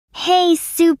Hey,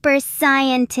 super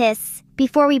scientists!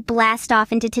 Before we blast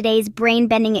off into today's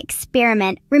brain-bending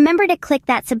experiment, remember to click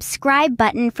that subscribe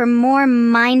button for more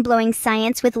mind-blowing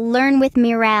science with Learn with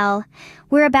Miral.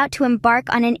 We're about to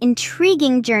embark on an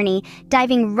intriguing journey,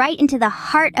 diving right into the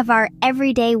heart of our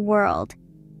everyday world.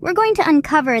 We're going to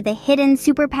uncover the hidden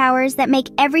superpowers that make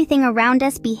everything around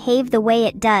us behave the way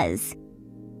it does.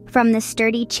 From the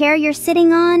sturdy chair you're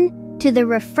sitting on, to the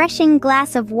refreshing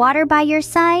glass of water by your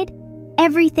side,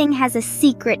 everything has a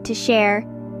secret to share.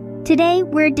 Today,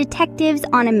 we're detectives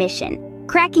on a mission,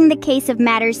 cracking the case of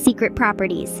matter's secret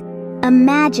properties.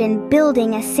 Imagine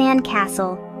building a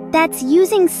sandcastle that's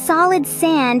using solid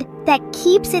sand that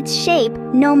keeps its shape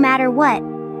no matter what.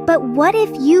 But what if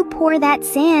you pour that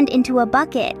sand into a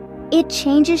bucket? It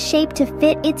changes shape to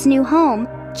fit its new home,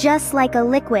 just like a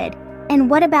liquid. And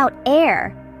what about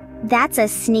air? That's a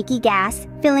sneaky gas,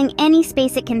 filling any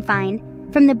space it can find,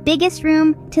 from the biggest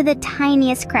room to the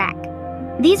tiniest crack.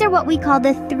 These are what we call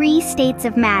the three states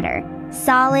of matter: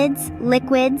 solids,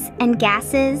 liquids, and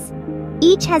gases.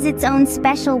 Each has its own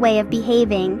special way of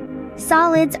behaving.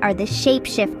 Solids are the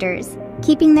shapeshifters,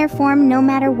 keeping their form no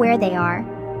matter where they are.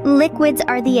 Liquids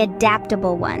are the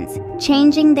adaptable ones,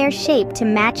 changing their shape to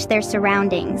match their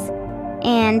surroundings.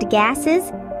 And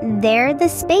gases? They're the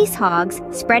space hogs,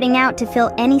 spreading out to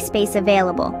fill any space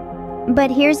available.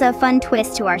 But here's a fun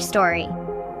twist to our story.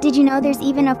 Did you know there's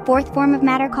even a fourth form of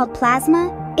matter called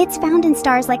plasma? It's found in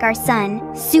stars like our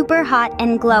sun, super hot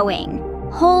and glowing.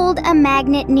 Hold a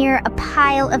magnet near a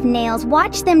pile of nails,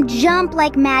 watch them jump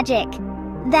like magic.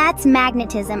 That's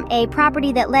magnetism, a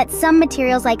property that lets some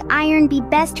materials like iron be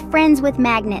best friends with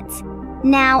magnets.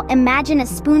 Now imagine a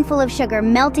spoonful of sugar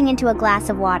melting into a glass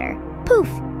of water. Poof!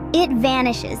 It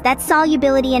vanishes. That's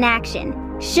solubility in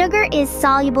action. Sugar is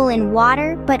soluble in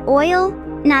water, but oil,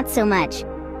 not so much.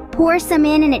 Pour some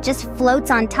in and it just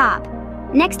floats on top.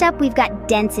 Next up, we've got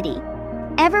density.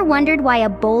 Ever wondered why a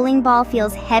bowling ball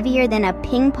feels heavier than a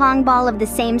ping pong ball of the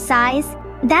same size?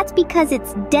 That's because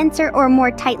it's denser or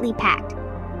more tightly packed.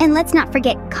 And let's not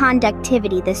forget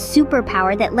conductivity, the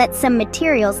superpower that lets some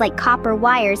materials like copper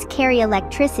wires carry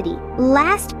electricity.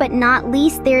 Last but not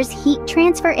least, there's heat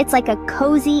transfer. It's like a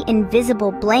cozy,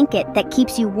 invisible blanket that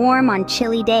keeps you warm on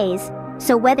chilly days.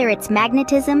 So whether it's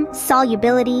magnetism,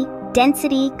 solubility,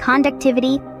 density,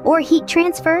 conductivity, or heat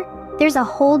transfer, there's a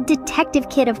whole detective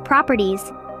kit of properties.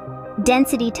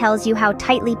 Density tells you how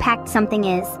tightly packed something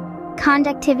is.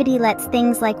 Conductivity lets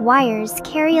things like wires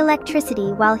carry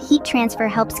electricity, while heat transfer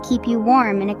helps keep you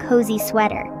warm in a cozy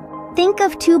sweater. Think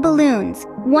of two balloons,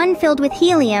 one filled with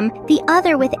helium, the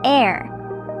other with air.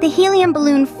 The helium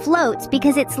balloon floats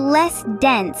because it's less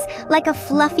dense, like a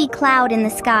fluffy cloud in the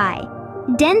sky.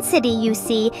 Density, you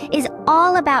see, is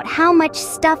all about how much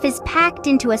stuff is packed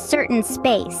into a certain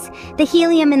space. The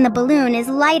helium in the balloon is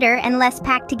lighter and less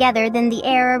packed together than the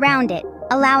air around it,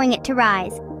 allowing it to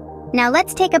rise. Now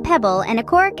let's take a pebble and a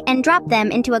cork and drop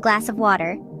them into a glass of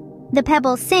water. The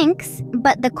pebble sinks,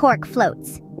 but the cork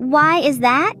floats. Why is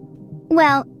that?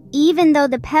 Well, even though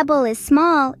the pebble is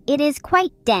small, it is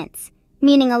quite dense,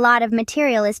 meaning a lot of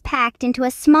material is packed into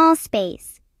a small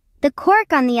space. The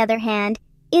cork, on the other hand,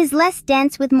 is less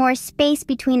dense with more space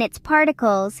between its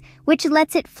particles, which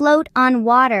lets it float on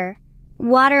water.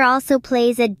 Water also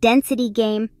plays a density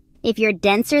game. If you're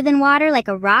denser than water, like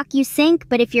a rock, you sink,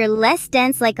 but if you're less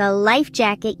dense, like a life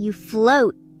jacket, you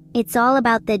float. It's all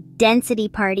about the density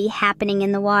party happening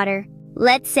in the water.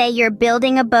 Let's say you're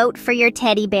building a boat for your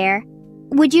teddy bear.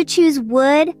 Would you choose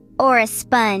wood or a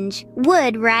sponge?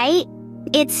 Wood, right?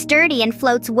 It's sturdy and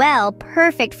floats well,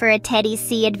 perfect for a Teddy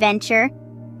Sea adventure.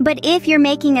 But if you're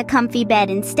making a comfy bed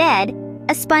instead,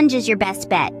 a sponge is your best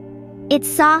bet. It's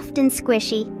soft and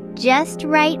squishy, just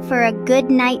right for a good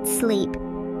night's sleep.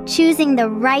 Choosing the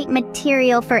right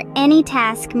material for any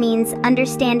task means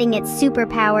understanding its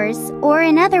superpowers, or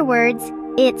in other words,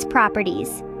 its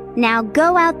properties. Now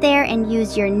go out there and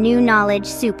use your new knowledge,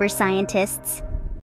 super scientists.